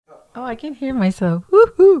Oh, I can hear myself.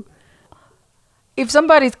 Woohoo! If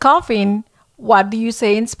somebody's coughing, what do you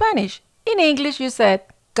say in Spanish? In English, you said,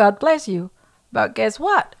 God bless you. But guess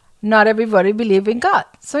what? Not everybody believes in God.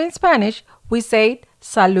 So in Spanish, we say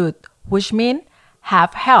salud, which means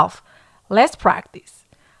have health. Let's practice.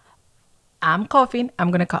 I'm coughing, I'm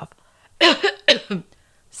going to cough.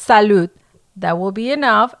 Salud. That will be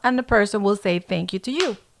enough, and the person will say thank you to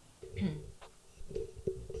you.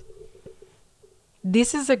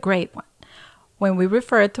 This is a great one. When we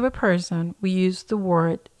refer to a person, we use the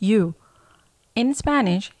word you. In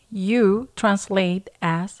Spanish, you translate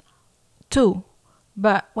as tú.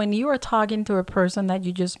 But when you are talking to a person that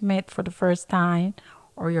you just met for the first time,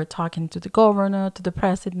 or you're talking to the governor, to the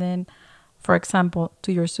president, for example,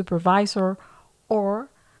 to your supervisor or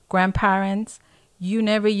grandparents, you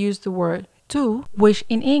never use the word tú, which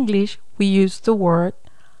in English we use the word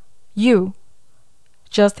you.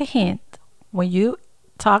 Just a hint, when you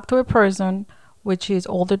talk to a person which is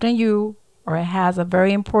older than you or has a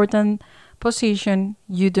very important position,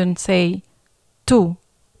 you don't say tú,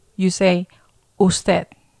 you say usted.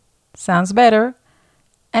 Sounds better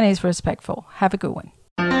and is respectful. Have a good one.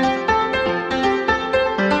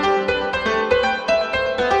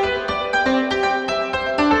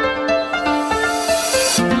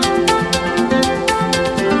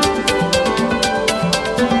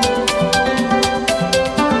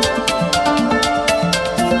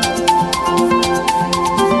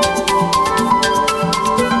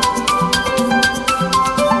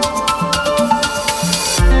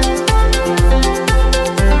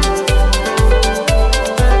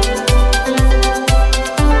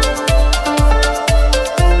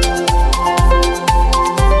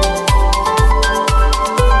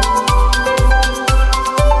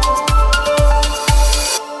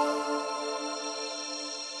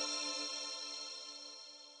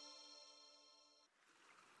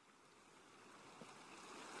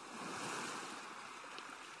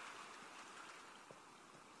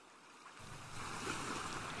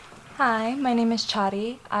 Hi, my name is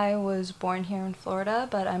Chari. I was born here in Florida,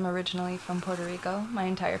 but I'm originally from Puerto Rico. My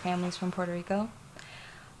entire family's from Puerto Rico.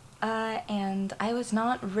 And I was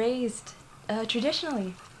not raised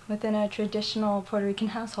traditionally within a traditional Puerto Rican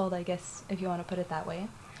household, I guess, if you want to put it that way.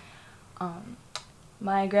 Um,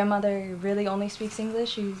 my grandmother really only speaks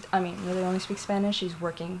English. Really only speaks Spanish. She's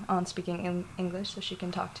working on speaking English so she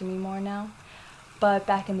can talk to me more now. But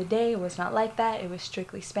back in the day, it was not like that. It was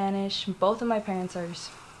strictly Spanish. Both of my parents are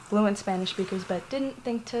fluent Spanish speakers, but didn't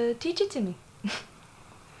think to teach it to me.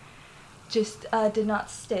 Just did not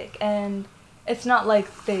stick. And it's not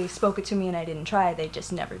like they spoke it to me and I didn't try. They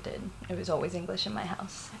just never did. It was always English in my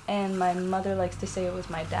house. And my mother likes to say it was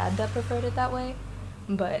my dad that preferred it that way,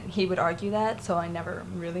 but he would argue that, so I never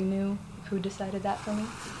really knew who decided that for me.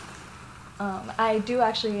 I do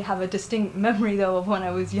actually have a distinct memory, though, of when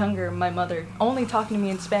I was younger, my mother only talking to me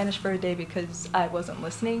in Spanish for a day because I wasn't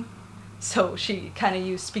listening. So she kind of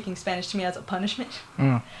used speaking Spanish to me as a punishment.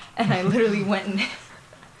 And I literally went and...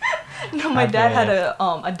 No, my dad had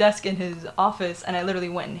a desk in his office, and I literally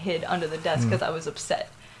went and hid under the desk because I was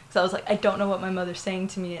upset. So I was like, I don't know what my mother's saying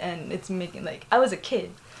to me, and it's making, like, I was a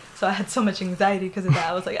kid. So I had so much anxiety because of that.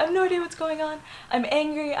 I was like, I have no idea what's going on. I'm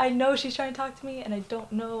angry. I know she's trying to talk to me, and I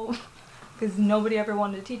don't know... because nobody ever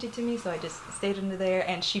wanted to teach it to me, so I just stayed under there,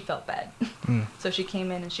 and she felt bad. So she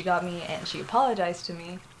came in and she got me, and she apologized to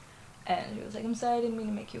me, and she was like, I'm sorry, I didn't mean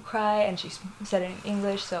to make you cry, and she said it in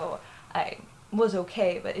English, so I was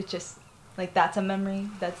okay, but it just, like, that's a memory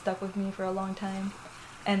that stuck with me for a long time,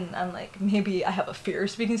 and I'm like, maybe I have a fear of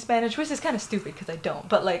speaking Spanish, which is kind of stupid, because I don't,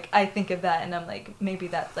 but, like, I think of that, and I'm like, maybe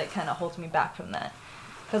that, like, kind of holds me back from that,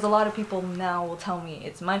 because a lot of people now will tell me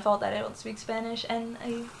it's my fault that I don't speak Spanish, and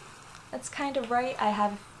that's kind of right.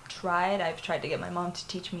 I've tried to get my mom to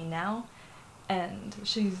teach me now, and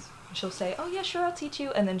she'll say, oh yeah, sure, I'll teach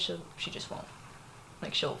you, and then she just won't.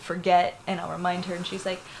 Like, she'll forget, and I'll remind her, and she's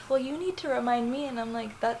like, well, you need to remind me, and I'm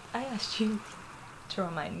like, that I asked you to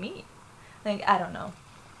remind me. Like, I don't know.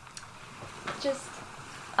 Just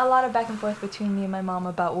a lot of back and forth between me and my mom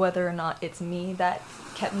about whether or not it's me that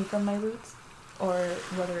kept me from my roots, or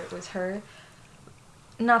whether it was her.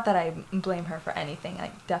 Not that I blame her for anything.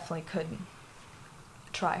 I definitely could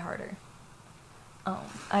try harder.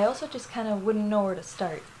 I also just kind of wouldn't know where to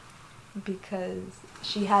start, because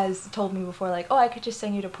she has told me before, like, oh, I could just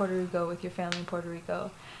send you to Puerto Rico with your family in Puerto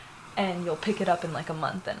Rico, and you'll pick it up in like a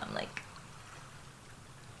month, and I'm like,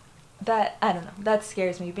 I don't know, that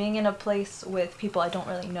scares me, being in a place with people I don't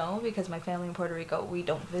really know, because my family in Puerto Rico, we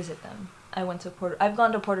don't visit them. I've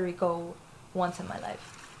gone to Puerto Rico once in my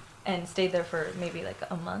life, and stayed there for maybe like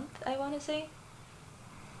a month, I want to say.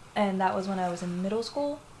 And that was when I was in middle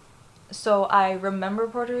school. So I remember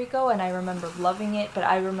Puerto Rico and I remember loving it, but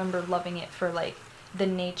I remember loving it for like the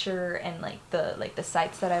nature and like the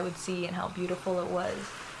sights that I would see and how beautiful it was.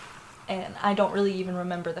 And I don't really even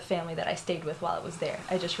remember the family that I stayed with while I was there.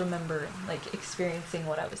 I just remember like experiencing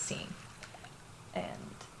what I was seeing. And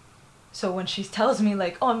so when she tells me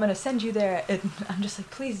like, "Oh, I'm gonna send you there," I'm just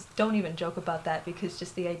like, please don't even joke about that, because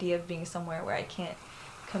just the idea of being somewhere where I can't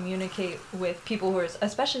communicate with people who are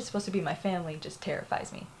especially supposed to be my family just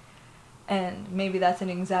terrifies me. And maybe that's an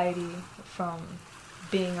anxiety from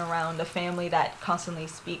being around a family that constantly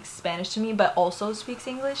speaks Spanish to me but also speaks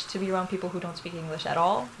English. To be around people who don't speak English at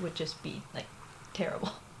all would just be like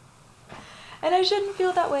terrible. And I shouldn't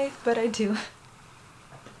feel that way, but I do.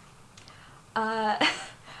 I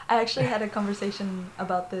actually had a conversation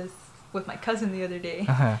about this with my cousin the other day,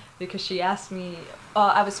 because she asked me,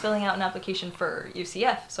 I was filling out an application for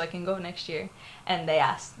UCF so I can go next year, and they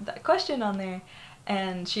asked that question on there,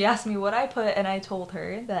 and she asked me what I put, and I told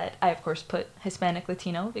her that I of course put Hispanic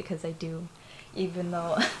Latino, because I do, even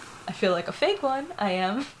though I feel like a fake one,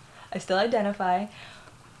 I still identify.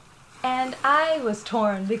 And I was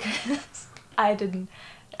torn because I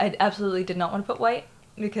absolutely did not want to put white,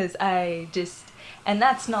 because and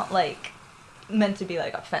that's not like meant to be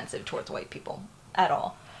like offensive towards white people at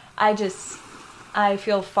all. I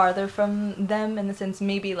feel farther from them in the sense,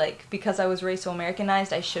 maybe like because I was racial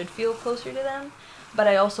Americanized, I should feel closer to them, but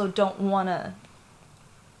I also don't want to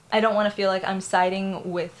feel like I'm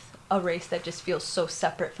siding with a race that just feels so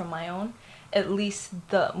separate from my own. At least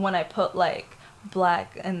when I put like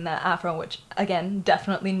black and the Afro, which again,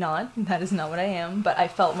 definitely not, that is not what I am, but I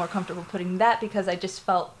felt more comfortable putting that because I just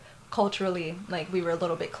felt culturally like we were a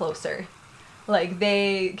little bit closer. Like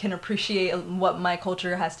they can appreciate what my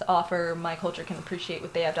culture has to offer, my culture can appreciate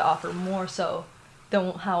what they have to offer more so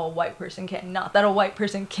than how a white person can. Not that a white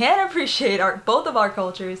person can appreciate both of our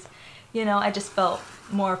cultures, I just felt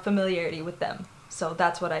more familiarity with them. So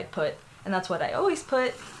that's what I put, and that's what I always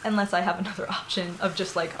put, unless I have another option of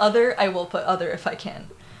just like other, I will put other if I can.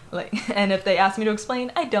 And if they ask me to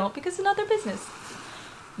explain, I don't, because it's not their business.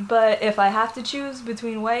 But if I have to choose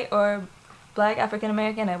between white or black African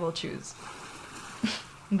American, I will choose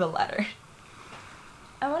the latter.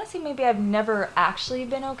 I want to say maybe I've never actually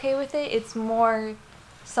been okay with it. It's more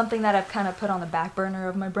something that I've kind of put on the back burner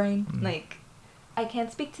of my brain. Like, I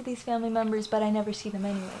can't speak to these family members, but I never see them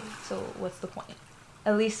anyway, so what's the point?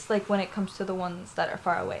 At least, like, when it comes to the ones that are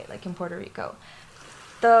far away, like in Puerto Rico.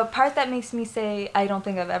 The part that makes me say I don't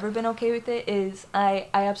think I've ever been okay with it is I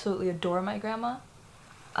absolutely adore my grandma.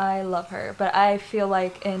 I love her, but I feel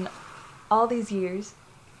like in all these years,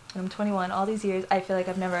 and I'm 21, all these years, I feel like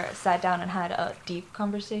I've never sat down and had a deep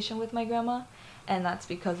conversation with my grandma, and that's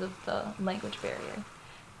because of the language barrier.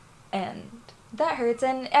 And that hurts,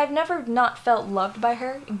 and I've never not felt loved by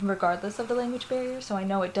her, regardless of the language barrier, so I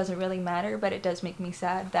know it doesn't really matter, but it does make me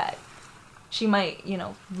sad that she might,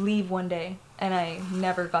 leave one day, and I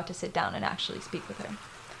never got to sit down and actually speak with her.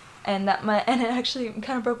 And it actually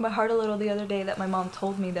kind of broke my heart a little the other day that my mom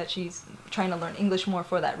told me that she's trying to learn English more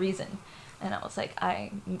for that reason. And I was like,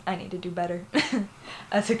 I need to do better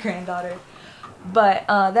as a granddaughter. But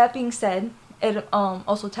that being said, it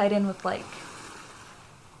also tied in with like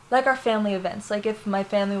our family events. Like if my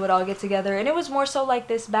family would all get together, and it was more so like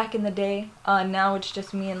this back in the day. Now it's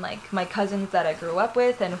just me and like my cousins that I grew up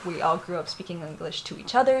with, and we all grew up speaking English to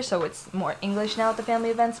each other, so it's more English now at the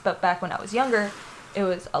family events. But back when I was younger, it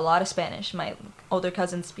was a lot of Spanish. My older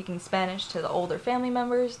cousins speaking Spanish to the older family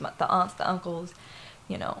members, the aunts, the uncles,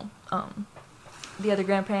 the other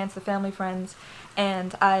grandparents, the family friends,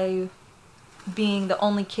 and I, being the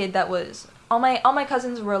only kid that was, all my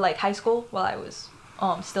cousins were like high school while I was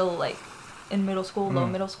still like in middle school, low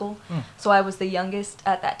middle school. So I was the youngest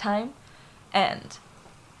at that time, and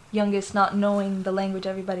youngest not knowing the language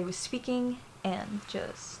everybody was speaking, and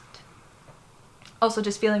also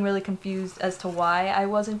just feeling really confused as to why I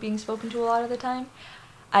wasn't being spoken to a lot of the time.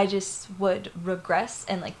 I just would regress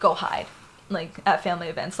and like go hide, like at family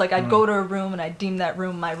events. Like I'd go to a room and I'd deem that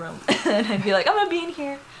room my room, and I'd be like, I'm gonna be in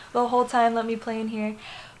here the whole time, let me play in here.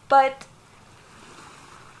 But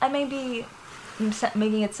I may be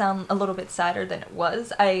making it sound a little bit sadder than it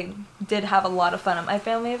was. I did have a lot of fun at my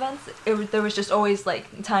family events. There was just always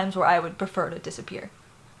like times where I would prefer to disappear.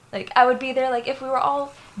 Like, I would be there, like, if we were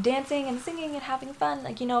all dancing and singing and having fun,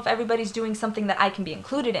 like, if everybody's doing something that I can be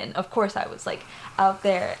included in, of course I was, like, out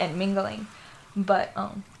there and mingling. But,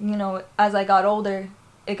 as I got older,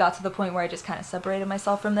 it got to the point where I just kind of separated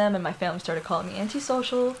myself from them, and my family started calling me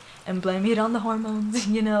antisocial and blaming it on the hormones,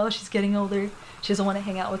 she's getting older, she doesn't want to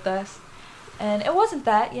hang out with us. And it wasn't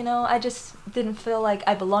that, I just didn't feel like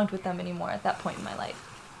I belonged with them anymore at that point in my life.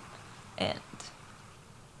 And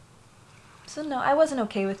so no, I wasn't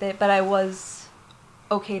okay with it, but I was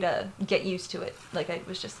okay to get used to it. Like, I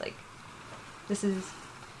was just like, this is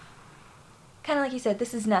kind of like you said,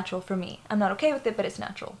 this is natural for me. I'm not okay with it, but it's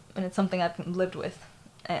natural, and it's something I've lived with,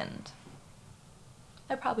 and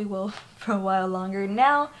I probably will for a while longer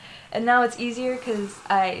now. And now it's easier because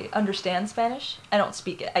I understand Spanish. I don't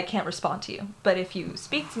speak it. I can't respond to you. But if you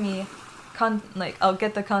speak to me, like, I'll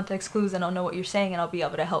get the context clues and I'll know what you're saying and I'll be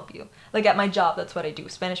able to help you. Like, at my job, that's what I do.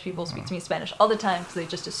 Spanish people speak to me in Spanish all the time because they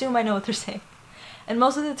just assume I know what they're saying. And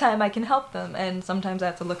most of the time I can help them. And sometimes I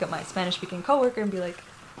have to look at my Spanish-speaking coworker and be like,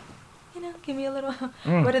 give me a little,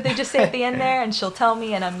 what did they just say at the end there? And she'll tell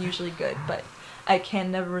me, and I'm usually good. But I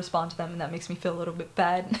can never respond to them, and that makes me feel a little bit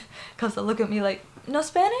bad because they'll look at me like, no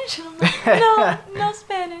Spanish? And I'm like, no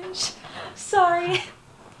Spanish. Sorry.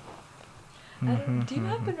 Do you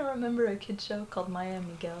happen to remember a kid show called Maya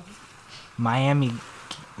Miguel? Miami?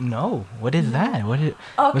 No. What is that? Okay,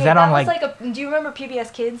 was that on like do you remember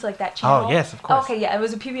PBS Kids, like that channel? Oh, yes, of course. Okay, yeah, it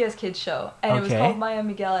was a PBS Kids show, and it was called Maya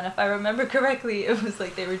Miguel, and if I remember correctly, it was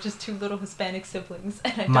like they were just two little Hispanic siblings.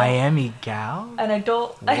 And Miami Gal? And I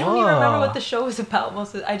don't even remember what the show was about.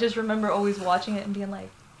 I just remember always watching it and being like,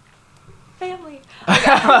 family.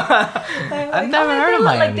 I've never heard of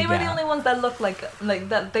Miami They were the Gal. only ones that looked like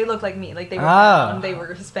that. They looked like me. Like, they were brown, they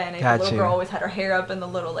were Hispanic. Got the little you. girl always had her hair up and the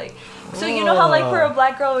little like. So you know how like for a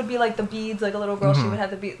black girl it would be like the beads, like a little girl she would have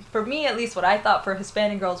the beads. For me at least, what I thought for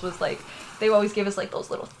Hispanic girls was like they would always give us like those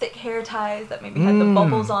little thick hair ties that maybe had the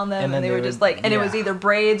bubbles on them, and they were just like, and it was either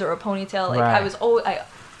braids or a ponytail. Like I was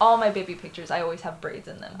all my baby pictures, I always have braids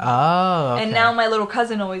in them. Oh, okay. And now my little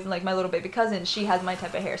cousin always, like my little baby cousin, she has my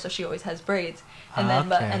type of hair, so she always has braids. And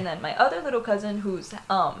then my other little cousin, who's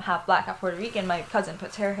half black, half Puerto Rican, my cousin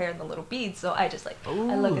puts her hair in the little beads. So I just like,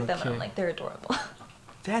 I look at them and I'm like, they're adorable.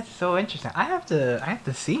 That's so interesting. I have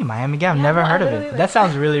to see Miami Gal. I've never heard of it. like, that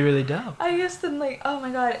sounds really, really dope. I used to like, oh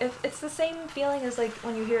my god, it's the same feeling as like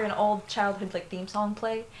when you hear an old childhood like theme song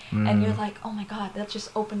play, and you're like, oh my god, that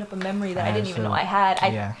just opened up a memory that I didn't even know I had.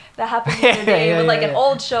 That happened the other day with like an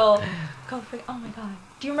old show. Oh my god.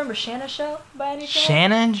 Do you remember Shanna's show by any chance?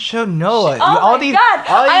 Shannon show? No. Oh my god!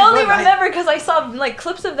 I only remember because I saw like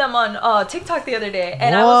clips of them on TikTok the other day,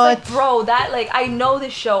 and I was like, bro, that like I know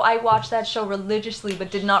this show. I watched that show religiously,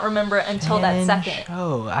 but did not remember it until that second.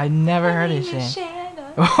 Show. I never heard of Shannon.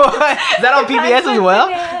 What? Is that on PBS as well?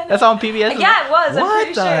 That's on PBS. Yeah, it was. I'm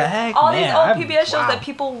pretty sure. Heck, all these old PBS shows that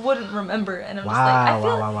people wouldn't remember, and I'm just like, I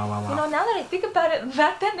feel, you know, now that I think about it,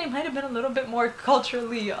 back then they might have been a little bit more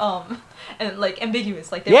culturally and like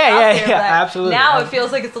ambiguous, like they were out there. Absolutely. Now it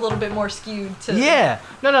feels like it's a little bit more skewed to. Yeah,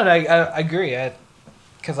 no, I agree.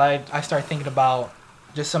 Because I start thinking about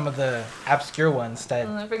just some of the obscure ones that.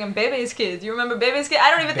 Freaking Bebe's Kids. You remember Bebe's Kids?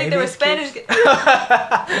 I don't even think they were Spanish.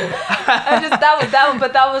 that one,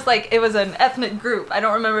 but that was like it was an ethnic group. I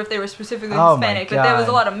don't remember if they were specifically Hispanic, but there was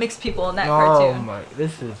a lot of mixed people in that cartoon.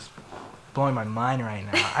 This is blowing my mind right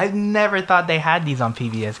now. I never thought they had these on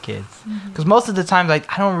PBS Kids. Because most of the times, like,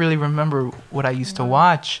 I don't really remember what I used to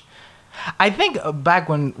watch. I think back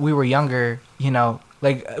when we were younger, you know,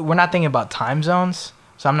 like, we're not thinking about time zones.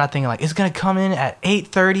 So I'm not thinking, like, it's going to come in at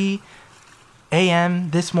 8:30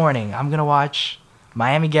 a.m. this morning. I'm going to watch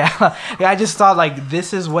Miami Gal. I just thought, like,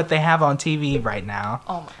 this is what they have on TV right now.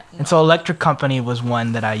 Oh, my God. And so Electric Company was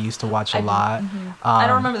one that I used to watch a lot. I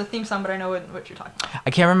don't remember the theme song, but I know what you're talking about.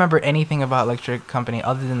 I can't remember anything about Electric Company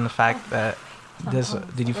other than the fact that this.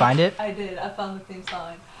 Did you find it? I did. I found the theme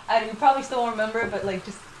song. You probably still won't remember it, but like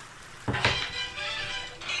just.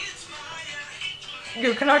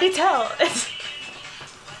 You can already tell.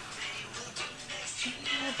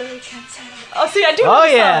 Oh, see, I do know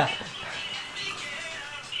the yeah. song.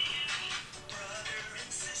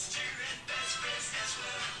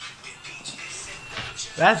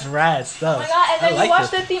 That's rad stuff. Oh my god, and then you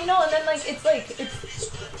watch the theme, and then like it's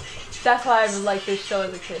that's why I liked this show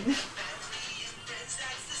as a kid.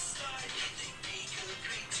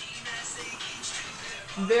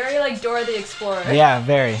 Very like Dora the Explorer. Yeah,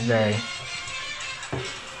 very, very.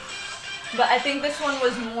 But I think this one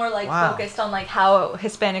was more like focused on like how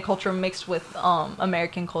Hispanic culture mixed with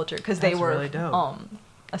American culture because they were really dope.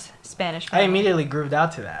 A Spanish family. I immediately grooved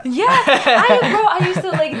out to that. Yeah, I used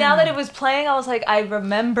to like now that it was playing, I was like, I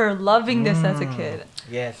remember loving this as a kid.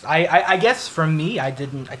 Yes, I guess for me, I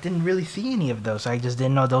didn't really see any of those. I just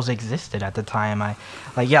didn't know those existed at the time.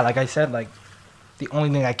 Like I said, like the only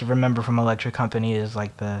thing I can remember from Electric Company is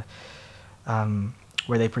like the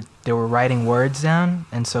where they were writing words down,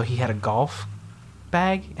 and so he had a golf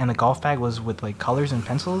bag, and the golf bag was with like colors and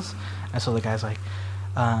pencils, and so the guy's like,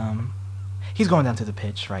 he's going down to the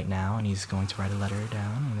pitch right now, and he's going to write a letter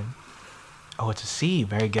down, and then oh, it's a C.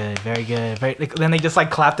 Very good, very good. Then they just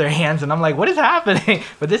like clap their hands, and I'm like, what is happening?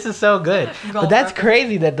 But this is so good. But that's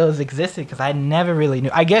crazy that those existed because I never really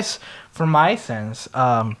knew. I guess from my sense,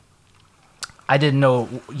 I didn't know.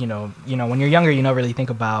 When you're younger, you don't really think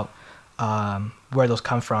about where those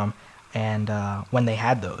come from, and when they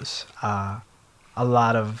had those. A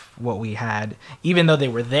lot of what we had, even though they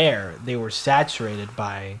were there, they were saturated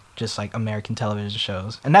by just like American television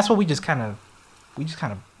shows, and that's what we just kind of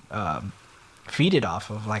feed it off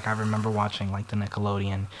of. Like I remember watching like the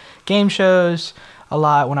Nickelodeon game shows a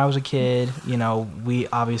lot when I was a kid. We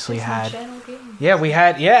obviously had,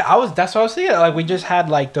 that's what I was saying. Like we just had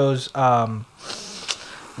like those,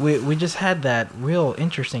 we just had that real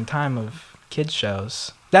interesting time of kids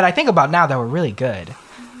shows that I think about now that were really good.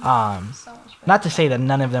 Not to say that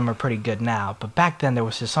none of them are pretty good now, but back then there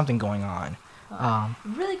was just something going on.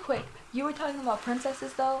 Really quick, you were talking about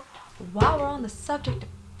princesses though. While we're on the subject of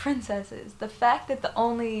princesses, the fact that the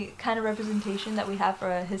only kind of representation that we have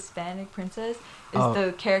for a Hispanic princess is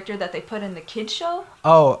the character that they put in the kids show.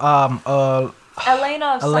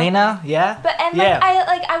 Elena, yeah. But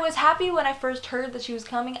I was happy when I first heard that she was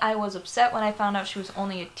coming. I was upset when I found out she was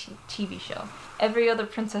only a TV show. Every other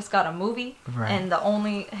princess got a movie, and the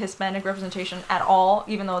only Hispanic representation at all,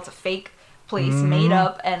 even though it's a fake place made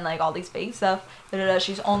up and like all these fake stuff,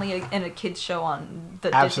 she's only in a kids show on the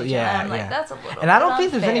Disney Channel. And I'm like, that's a little. And I don't unfair.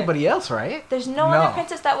 think there's anybody else, right? There's no other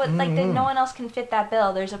princess that would no one else can fit that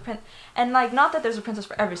bill. There's a and like not that there's a princess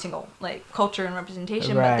for every single like culture and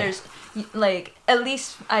representation, but there's like at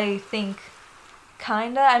least I think.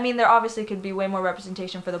 Kinda. I mean, there obviously could be way more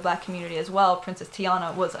representation for the black community as well. Princess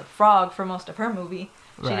Tiana was a frog for most of her movie.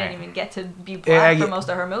 She didn't even get to be black for most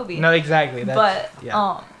of her movie. No, exactly. But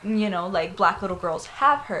like black little girls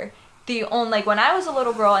have her. The only like when I was a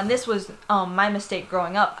little girl, and this was my mistake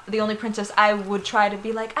growing up. The only princess I would try to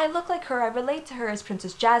be like, I look like her, I relate to her, is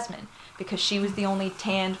Princess Jasmine, because she was the only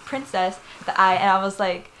tanned princess that I was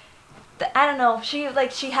like. I don't know, she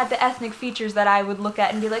had the ethnic features that I would look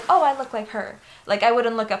at and be like, oh, I look like her. Like, I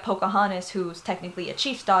wouldn't look at Pocahontas, who's technically a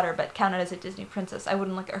chief's daughter, but counted as a Disney princess. I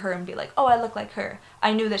wouldn't look at her and be like, oh, I look like her.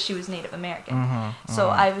 I knew that she was Native American. So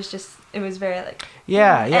I was just, it was very like...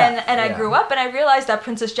 And I grew up and I realized that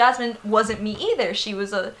Princess Jasmine wasn't me either. She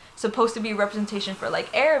was supposed to be a representation for,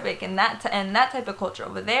 like, Arabic and that type of culture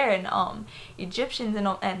over there, and Egyptians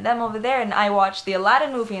and them over there. And I watched the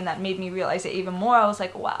Aladdin movie, and that made me realize it even more. I was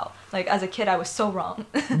like, wow. Like, as a kid, I was so wrong.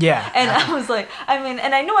 Yeah. And I was like, I mean,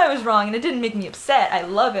 and I knew I was wrong, and it didn't make me upset. I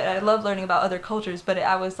love it. I love learning about other cultures, but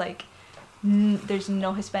I was like, there's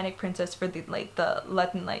no Hispanic princess for the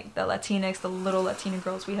Latinx, the little Latina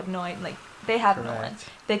girls. We have no idea. Like, they have no one.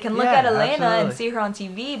 They can look at Elena and see her on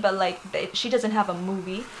TV, but like she doesn't have a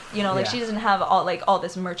movie. Like she doesn't have all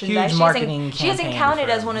this merchandise. She isn't counted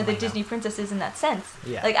as one of the Disney princesses in that sense.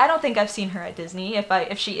 Yeah. Like, I don't think I've seen her at Disney.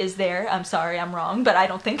 If she is there, I'm sorry, I'm wrong, but I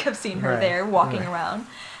don't think I've seen her there walking around.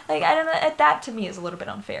 Like, I don't know. That to me is a little bit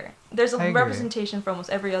unfair. There's a representation for almost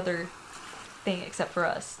every other thing except for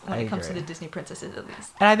us when it comes to the Disney princesses, at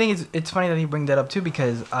least. And I think it's funny that you bring that up too,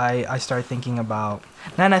 because I start thinking about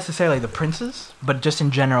not necessarily the princes, but just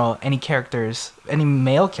in general any characters, any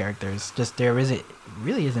male characters. Just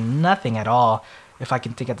really isn't nothing at all. If I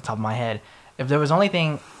can think at the top of my head, if there was only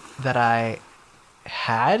thing that I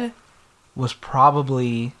had was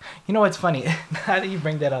probably, what's funny now that you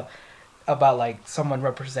bring that up about like someone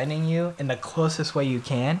representing you in the closest way you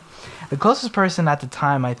can. The closest person at the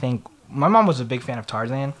time, I think. My mom was a big fan of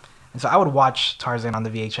Tarzan, and so I would watch Tarzan on the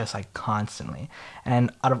VHS like constantly.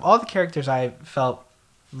 And out of all the characters I felt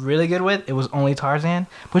really good with, it was only Tarzan,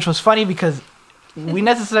 which was funny because we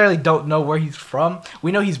necessarily don't know where he's from.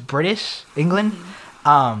 We know he's British, England,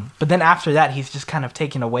 but then after that, he's just kind of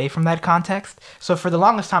taken away from that context. So for the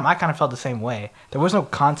longest time, I kind of felt the same way. There was no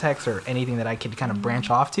context or anything that I could kind of branch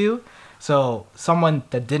off to. So someone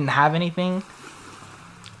that didn't have anything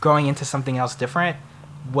growing into something else different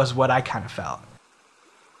was what I kind of felt.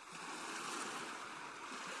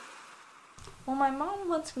 Well, my mom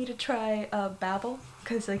wants me to try Babbel,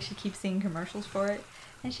 because like she keeps seeing commercials for it,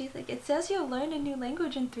 and she's like, it says you'll learn a new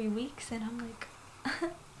language in 3 weeks, and I'm like,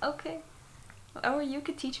 okay, or you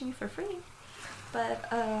could teach me for free, but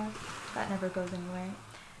that never goes anywhere.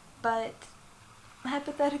 But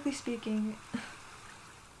hypothetically speaking,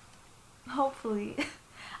 hopefully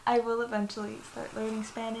I will eventually start learning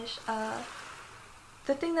Spanish.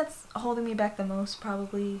 The thing that's holding me back the most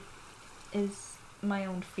probably is my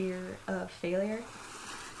own fear of failure.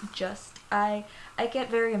 I get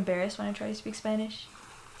very embarrassed when I try to speak Spanish.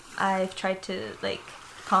 I've tried to like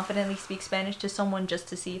confidently speak Spanish to someone just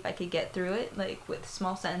to see if I could get through it, like with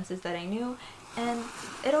small sentences that I knew, And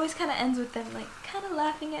it always kind of ends with them, like, kind of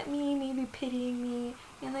laughing at me, maybe pitying me,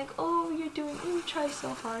 and like, oh, you try so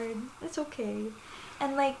hard, it's okay.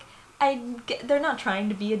 And like, they're not trying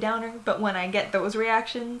to be a downer, but when I get those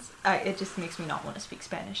reactions, it just makes me not want to speak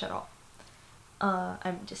Spanish at all.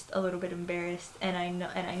 I'm just a little bit embarrassed, and I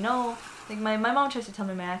know, like, my mom tries to tell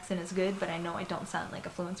me my accent is good, but I know I don't sound like a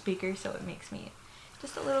fluent speaker, so it makes me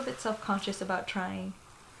just a little bit self-conscious about trying.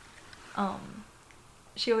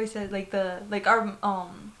 She always said, like,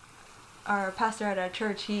 our pastor at our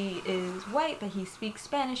church, he is white, but he speaks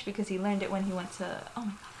Spanish because he learned it when he went to, oh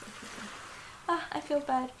my god, I feel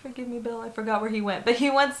bad, forgive me, Bill, I forgot where he went, but he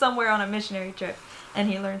went somewhere on a missionary trip, and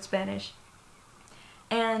he learned Spanish.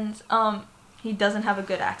 And, he doesn't have a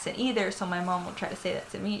good accent either, so my mom will try to say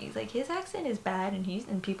that to me. He's like, his accent is bad,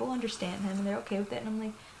 and people understand him, and they're okay with it. And I'm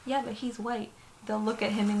like, yeah, but he's white. They'll look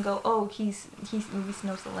at him and go, oh, he at least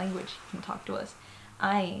knows the language, he can talk to us.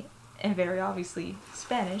 I am very obviously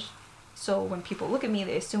Spanish, so when people look at me,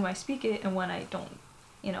 they assume I speak it, and when I don't,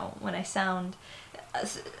 when I sound...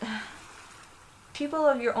 people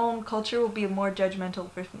of your own culture will be more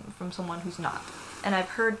judgmental from someone who's not. And I've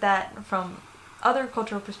heard that from other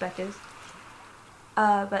cultural perspectives.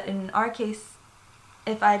 But in our case,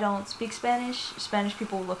 if I don't speak Spanish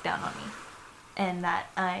people will look down on me. And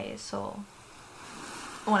so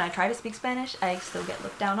when I try to speak Spanish, I still get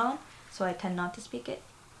looked down on, so I tend not to speak it.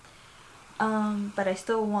 But I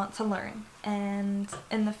still want to learn. And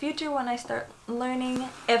in the future, when I start learning,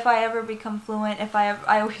 if I ever become fluent,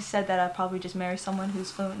 I always said that I'd probably just marry someone who's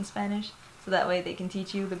fluent in Spanish, so that way they can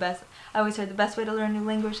teach you the best. I always heard the best way to learn a new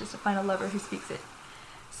language is to find a lover who speaks it.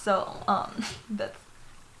 So, that's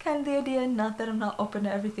kind of the idea. Not that I'm not open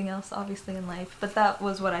to everything else, obviously, in life, but that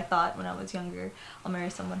was what I thought when I was younger. I'll marry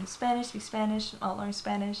someone who's Spanish, speaks Spanish, I'll learn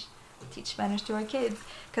Spanish, teach Spanish to our kids.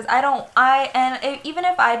 Because even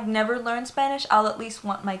if I'd never learned Spanish, I'll at least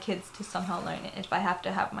want my kids to somehow learn it. If I have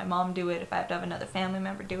to have my mom do it, if I have to have another family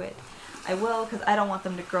member do it, I will, because I don't want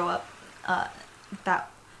them to grow up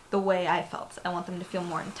the way I felt. I want them to feel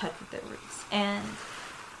more in touch with their roots. And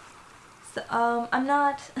so, I'm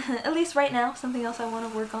not, at least right now, something else I want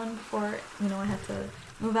to work on before, I have to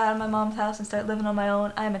move out of my mom's house and start living on my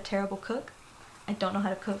own. I'm a terrible cook. I don't know how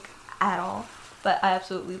to cook at all, but I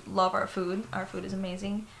absolutely love our food. Our food is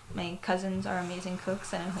amazing. My cousins are amazing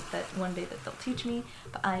cooks, and I hope that one day that they'll teach me,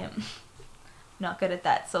 but I am not good at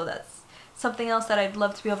that, so that's something else that I'd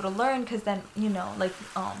love to be able to learn, because then, like,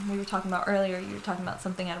 we were talking about earlier, you were talking about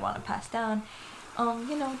something I'd want to pass down,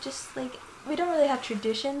 just, like, we don't really have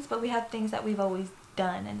traditions, but we have things that we've always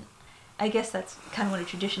done, and I guess that's kind of what a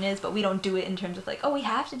tradition is, but we don't do it in terms of, like, oh, we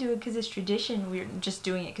have to do it because it's tradition. We're just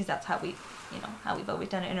doing it because that's how how we've always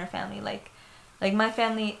done it in our family. Like my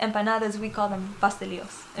family, empanadas, we call them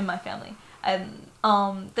pastelillos in my family, and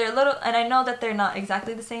they're little, and I know that they're not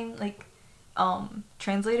exactly the same, like,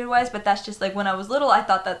 translated wise, but that's just, like, when I was little, I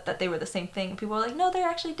thought that they were the same thing. People were like, no, they're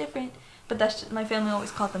actually different, but that's just, my family always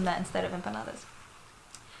called them that instead of empanadas.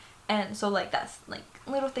 And so, like, that's, like,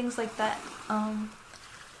 little things like that.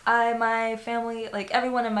 My family, like,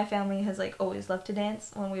 everyone in my family has, like, always loved to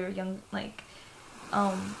dance. When we were young, like,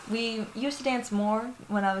 we used to dance more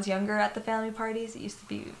when I was younger at the family parties. It used to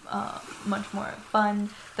be much more fun.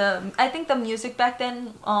 I think the music back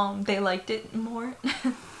then, they liked it more.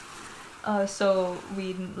 So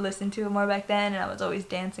we listened to it more back then, and I was always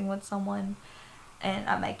dancing with someone. And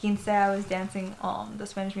at my quince, I was dancing the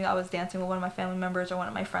Spanish music. I was dancing with one of my family members or one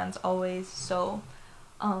of my friends always. So,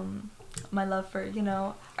 my love for,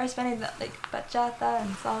 our Spanish, like, bachata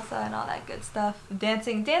and salsa and all that good stuff.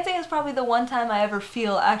 Dancing is probably the one time I ever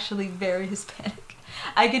feel actually very Hispanic.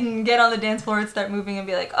 I can get on the dance floor and start moving and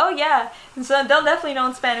be like, oh yeah. And so they'll definitely know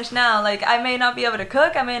in Spanish now. Like, I may not be able to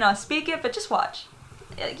cook, I may not speak it, but just watch.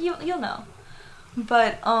 You'll know.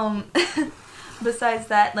 But, besides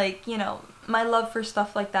that, like, my love for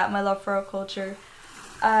stuff like that, my love for our culture,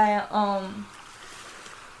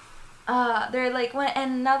 they're like,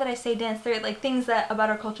 and now that I say dance, they're like things about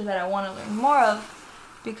our culture that I want to learn more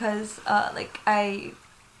of, because like I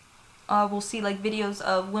will see like videos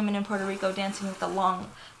of women in Puerto Rico dancing with the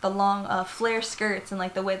long flare skirts and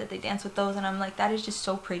like the way that they dance with those, and I'm like, that is just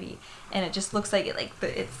so pretty, and it just looks like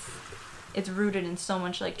it's rooted in so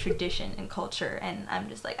much like tradition and culture, and I'm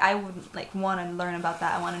just like, I would like want to learn about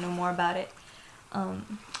that. I want to know more about it.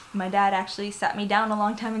 My dad actually sat me down a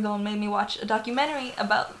long time ago and made me watch a documentary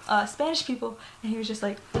about Spanish people, and he was just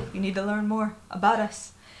like, you need to learn more about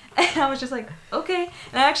us. And I was just like, okay.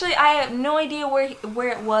 And actually, I have no idea where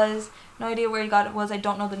it was, no idea where he got it was. I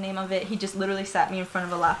don't know the name of it. He just literally sat me in front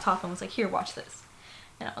of a laptop and was like, here, watch this.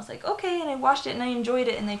 And I was like, okay, and I watched it and I enjoyed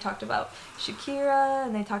it. And they talked about Shakira,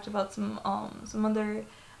 and they talked about some other,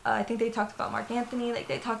 I think they talked about Mark Anthony. Like,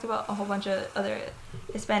 they talked about a whole bunch of other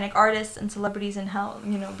Hispanic artists and celebrities, and how,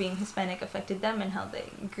 you know, being Hispanic affected them and how they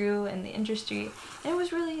grew in the industry. And it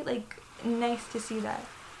was really, like, nice to see that.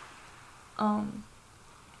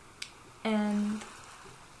 And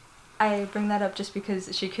I bring that up just because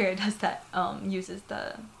Shakira does that, uses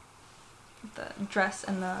the dress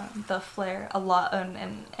and the flare a lot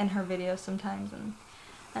in her videos sometimes, and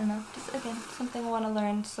I don't know, just again, something I want to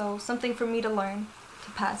learn, so something for me to learn,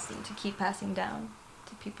 to pass and to keep passing down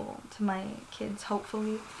to people, to my kids,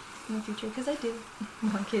 hopefully, in the future, because I do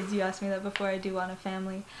want kids. You asked me that before. I do want a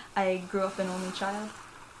family. I grew up an only child,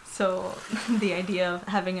 so the idea of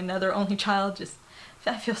having another only child, just,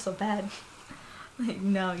 I feel so bad. Like,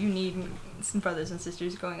 no, you need some brothers and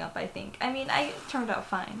sisters growing up, I think. I mean, I turned out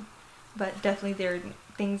fine. But definitely there are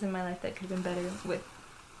things in my life that could have been better with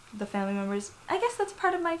the family members. I guess that's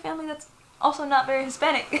part of my family that's also not very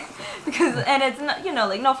Hispanic. And it's not, you know,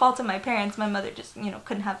 like, no fault of my parents. My mother just, you know,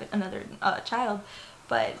 couldn't have another child.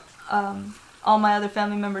 But all my other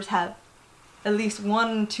family members have at least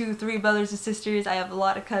 1, 2, 3 brothers and sisters. I have a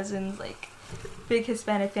lot of cousins, like, big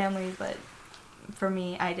Hispanic family. But for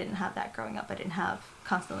me, I didn't have that growing up. I didn't have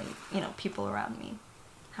constantly, you know, people around me.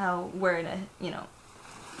 How we're in a, you know,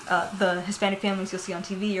 the Hispanic families you'll see on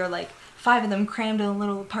TV are like 5 of them crammed in a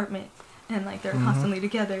little apartment, and like they're constantly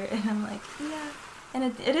together, and I'm like, yeah, and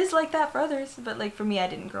it is like that for others, but like for me, I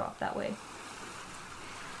didn't grow up that way.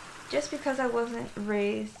 Just because I wasn't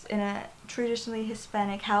raised in a traditionally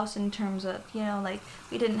Hispanic house in terms of, you know, like,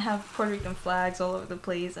 we didn't have Puerto Rican flags all over the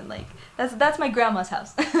place, and like that's my grandma's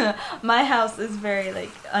house. My house is very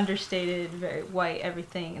like understated, very white,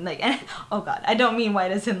 everything, and like, and oh god, I don't mean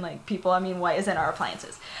white as in like people, I mean white as in our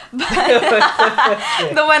appliances. But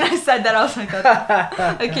the when I said that, I was like,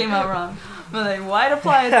 okay, I came out wrong. But like white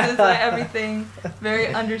appliances, like everything, very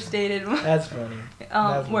understated. That's funny.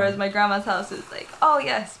 Whereas my grandma's house is like, oh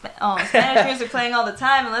yes, Spanish music playing all the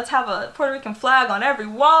time, and let's have a Puerto Rican flag on every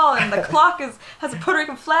wall, and the clock has a Puerto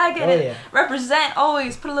Rican flag in it. Yeah. Represent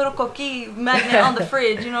always. Put a little coquille magnet on the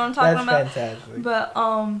fridge. You know what I'm talking about? That's fantastic. But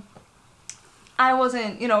I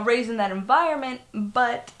wasn't, you know, raised in that environment,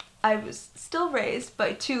 but I was still raised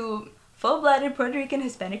by 2 full-blooded Puerto Rican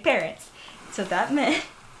Hispanic parents. So that meant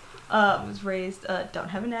was raised, don't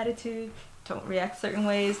have an attitude, don't react certain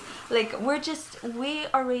ways. Like, we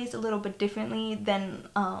are raised a little bit differently than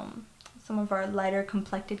some of our lighter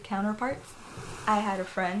complected counterparts. I had a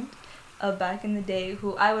friend back in the day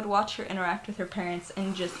who I would watch her interact with her parents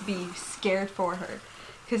and just be scared for her.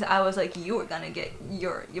 Because I was like, you were going to get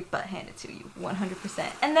your butt handed to you,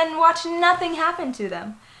 100%. And then watch nothing happen to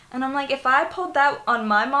them. And I'm like, if I pulled that on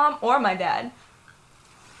my mom or my dad,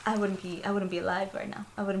 I wouldn't be alive right now.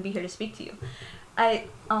 I wouldn't be here to speak to you.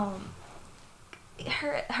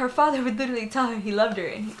 Her father would literally tell her he loved her,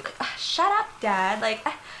 and he'd be like, shut up, Dad. Like,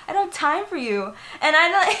 I don't have time for you. And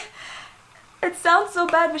I like, it sounds so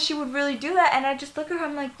bad, but she would really do that. And I just look at her,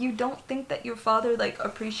 I'm like, you don't think that your father, like,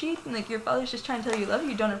 appreciates, and like, your father's just trying to tell you love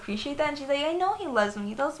you don't appreciate that? And she's like, I know he loves me.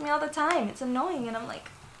 He loves me all the time. It's annoying. And I'm like,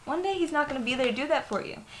 one day he's not going to be there to do that for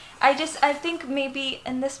you. I think maybe,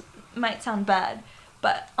 and this might sound bad,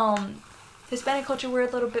 but Hispanic culture, we're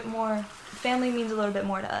a little bit more, family means a little bit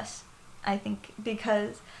more to us, I think,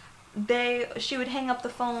 because she would hang up the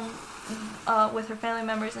phone with her family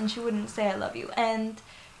members and she wouldn't say I love you. And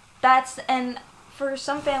for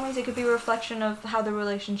some families it could be a reflection of how the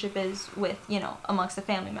relationship is with, you know, amongst the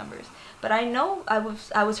family members. But I know I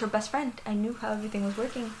was her best friend. I knew how everything was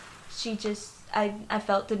working. She just, I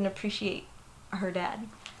felt, didn't appreciate her dad.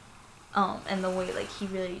 And the way, like, he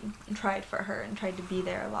really tried for her and tried to be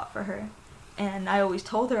there a lot for her. And I always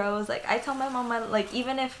told her, I was like, I tell my mom, like,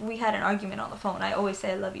 even if we had an argument on the phone, I always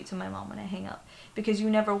say I love you to my mom when I hang up. Because you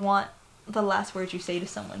never want the last words you say to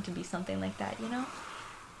someone to be something like that, you know?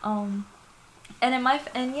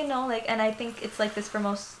 And you know, like, and I think it's like this for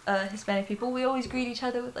most Hispanic people, we always greet each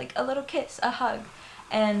other with, like, a little kiss, a hug.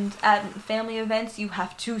 And at family events, you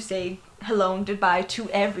have to say hello and goodbye to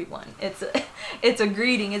everyone. It's a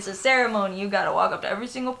greeting. It's a ceremony. You gotta walk up to every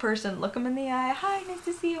single person, look them in the eye. Hi, nice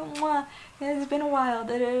to see you. Mwah. It's been a while.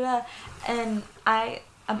 Da da da. And at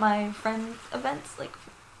my friends' events, like,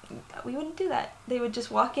 we wouldn't do that. They would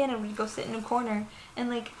just walk in and we'd go sit in a corner. And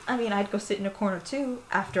like, I mean, I'd go sit in a corner too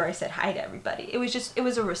after I said hi to everybody. It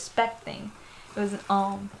was a respect thing. It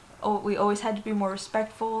was we always had to be more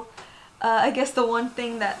respectful. I guess the one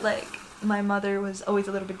thing that, like, my mother was always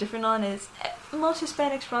a little bit different on is most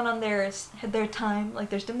Hispanics run on their time.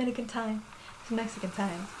 Like, there's Dominican time, there's Mexican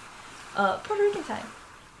time, Puerto Rican time.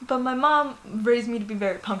 But my mom raised me to be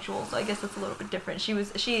very punctual, so I guess that's a little bit different.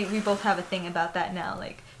 We both have a thing about that now,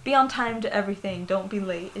 like, be on time to everything, don't be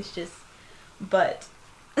late. It's just, but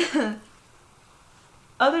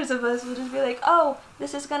others of us will just be like, oh,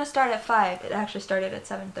 this is gonna start at 5. It actually started at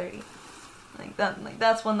 7:30.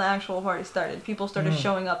 That's when the actual party started. People started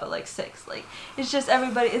showing up at like 6. Like, it's just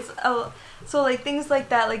everybody. So like things like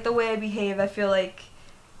that, like the way I behave, I feel like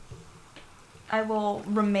I will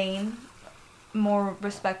remain more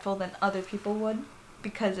respectful than other people would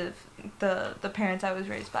because of the parents I was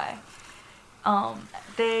raised by.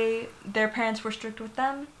 Their parents were strict with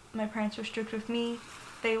them. My parents were strict with me.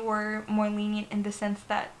 They were more lenient in the sense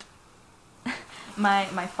that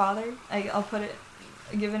my father,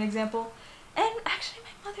 give an example, and actually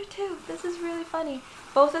my mother too. This is really funny.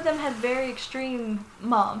 Both of them had very extreme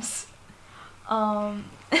moms.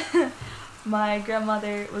 My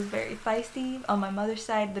grandmother was very feisty. On my mother's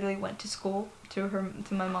side, literally went to school, to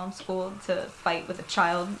my mom's school, to fight with a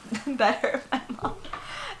child that hurt my mom.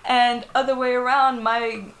 And other way around,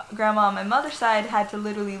 my grandma on my mother's side had to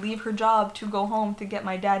literally leave her job to go home to get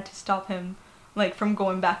my dad to stop him, like, from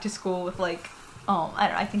going back to school with, like, I don't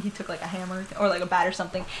know, I think he took, like, a hammer or, like, a bat or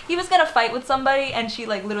something. He was gonna fight with somebody, and she,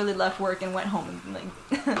 like, literally left work and went home and,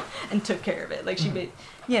 like, and took care of it. Like,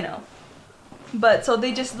 you know. But, so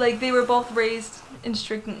they just, like, they were both raised in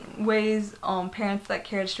strict ways, parents that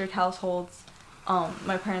carried strict households.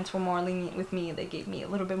 My parents were more lenient with me. They gave me a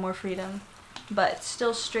little bit more freedom, but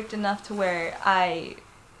still strict enough to where I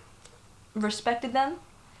respected them,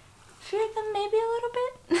 feared them maybe a little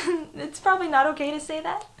bit. It's probably not okay to say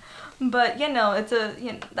that, but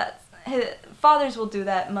that's, fathers will do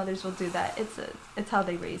that, mothers will do that. It's how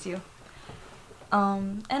they raise you.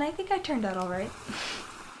 And I think I turned out all right.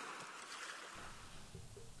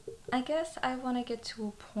 I guess I want to get to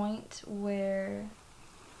a point in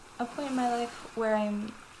my life where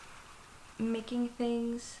I'm making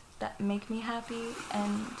things that make me happy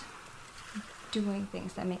and doing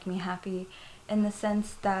things that make me happy, in the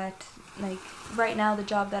sense that, like, right now the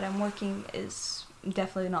job that I'm working is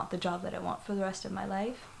definitely not the job that I want for the rest of my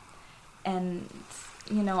life. And,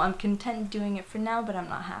 I'm content doing it for now, but I'm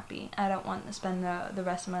not happy. I don't want to spend the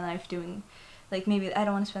rest of my life doing, like, maybe I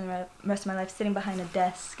don't want to spend the rest of my life sitting behind a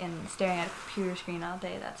desk and staring at a computer screen all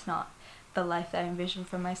day. That's not the life that I envision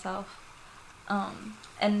for myself.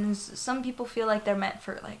 And some people feel like they're meant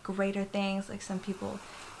for, like, greater things. Like, some people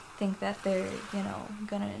think that they're,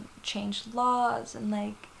 gonna change laws and,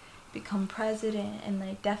 like, become president and,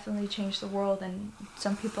 like, definitely change the world. And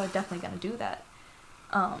some people are definitely gonna do that.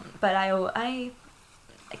 But I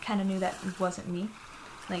kind of knew that wasn't me.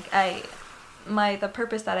 Like, the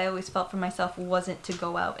purpose that I always felt for myself wasn't to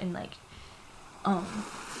go out and, like,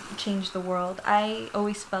 change the world. I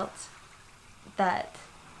always felt that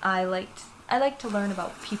I liked to learn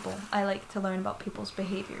about people. I like to learn about people's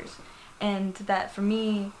behaviors, and that for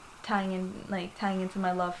me, tying into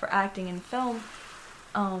my love for acting and film,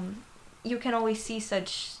 you can always see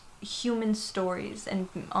such human stories and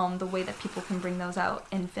the way that people can bring those out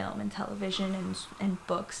in film and television and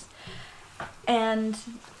books. And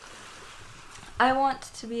I want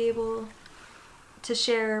to be able to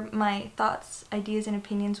share my thoughts, ideas, and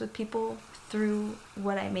opinions with people through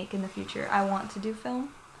what I make in the future. I want to do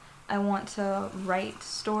film. I want to write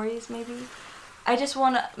stories, maybe. I just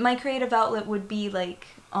want to, my creative outlet would be, like,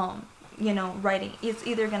 writing. It's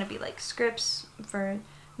either going to be, like, scripts for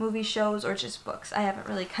movie shows or just books. I haven't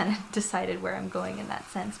really kind of decided where I'm going in that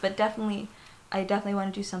sense, but I definitely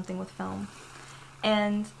want to do something with film.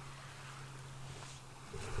 And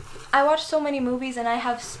I watch so many movies, and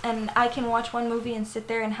I can watch one movie and sit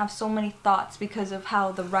there and have so many thoughts because of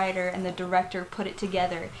how the writer and the director put it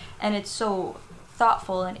together, and it's so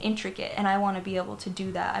thoughtful and intricate, and I want to be able to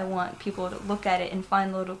do that. I want people to look at it and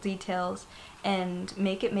find little details and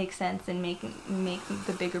make it make sense and make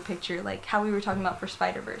the bigger picture, like how we were talking about for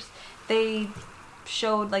Spider-Verse. They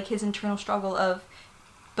showed, like, his internal struggle of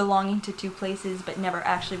belonging to two places but never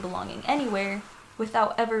actually belonging anywhere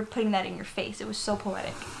without ever putting that in your face. It was so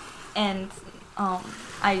poetic. And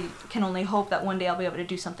I can only hope that one day I'll be able to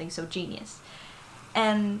do something so genius.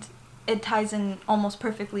 And it ties in almost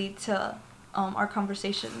perfectly to our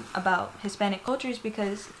conversation about Hispanic cultures,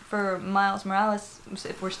 because for Miles Morales,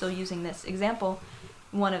 if we're still using this example,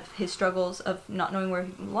 one of his struggles of not knowing where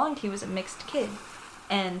he belonged, he was a mixed kid.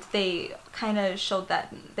 And they kind of showed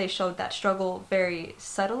that struggle very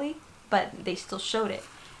subtly, but they still showed it.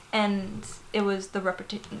 And it was the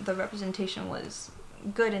representation was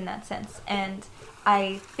good in that sense. And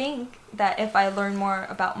I think that if I learn more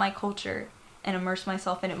about my culture and immerse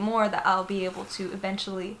myself in it more, that I'll be able to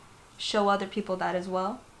eventually show other people that as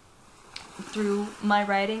well. through my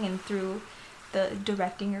writing and through the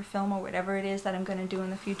directing or film or whatever it is that I'm going to do in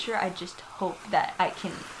the future, I just hope that I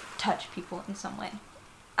can touch people in some way.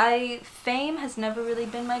 Fame has never really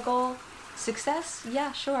been my goal. Success,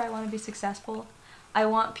 yeah, sure, I want to be successful. I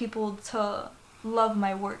want people to love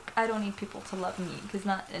my work. I don't need people to love me, because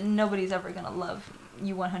nobody's ever going to love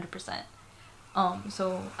you 100%.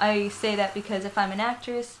 So I say that because if I'm an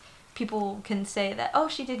actress, people can say that, oh,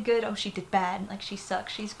 she did good, oh, she did bad, like, she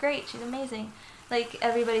sucks, she's great, she's amazing. Like,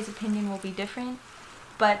 everybody's opinion will be different,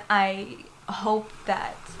 but I hope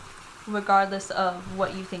that regardless of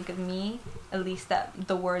what you think of me, at least that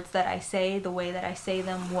the words that I say, the way that I say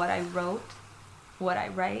them, what I wrote, what I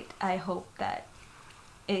write, I hope that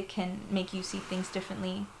it can make you see things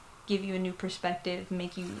differently, give you a new perspective,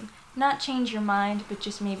 make you not change your mind, but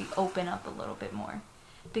just maybe open up a little bit more.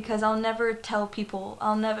 Because I'll never tell people,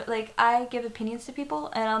 I give opinions to people,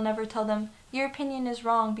 and I'll never tell them, your opinion is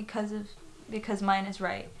wrong because mine is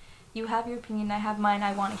right. You have your opinion, I have mine,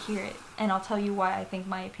 I want to hear it. And I'll tell you why I think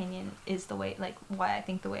my opinion is why I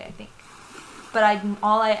think the way I think. But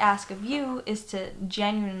all I ask of you is to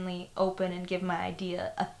genuinely open and give my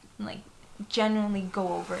idea, genuinely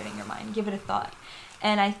go over it in your mind, give it a thought.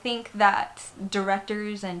 And I think that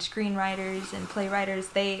directors and screenwriters and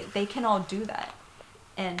playwriters, they can all do that.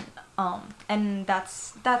 And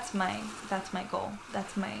that's my goal.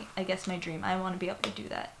 That's my dream. I want to be able to do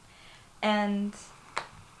that. And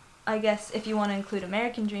I guess if you want to include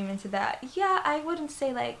American Dream into that, yeah, I wouldn't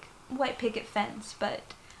say like white picket fence,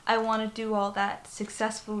 but I want to do all that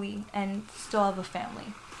successfully and still have a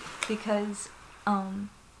family. Because I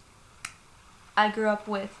grew up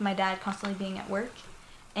with my dad constantly being at work,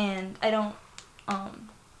 and I don't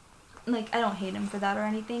hate him for that or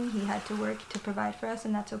anything. He had to work to provide for us,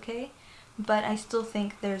 and that's okay. But I still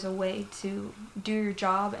think there's a way to do your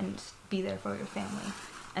job and be there for your family.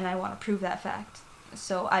 And I want to prove that fact.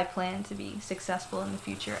 So I plan to be successful in the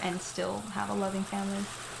future and still have a loving family.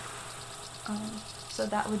 So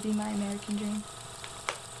that would be my American dream.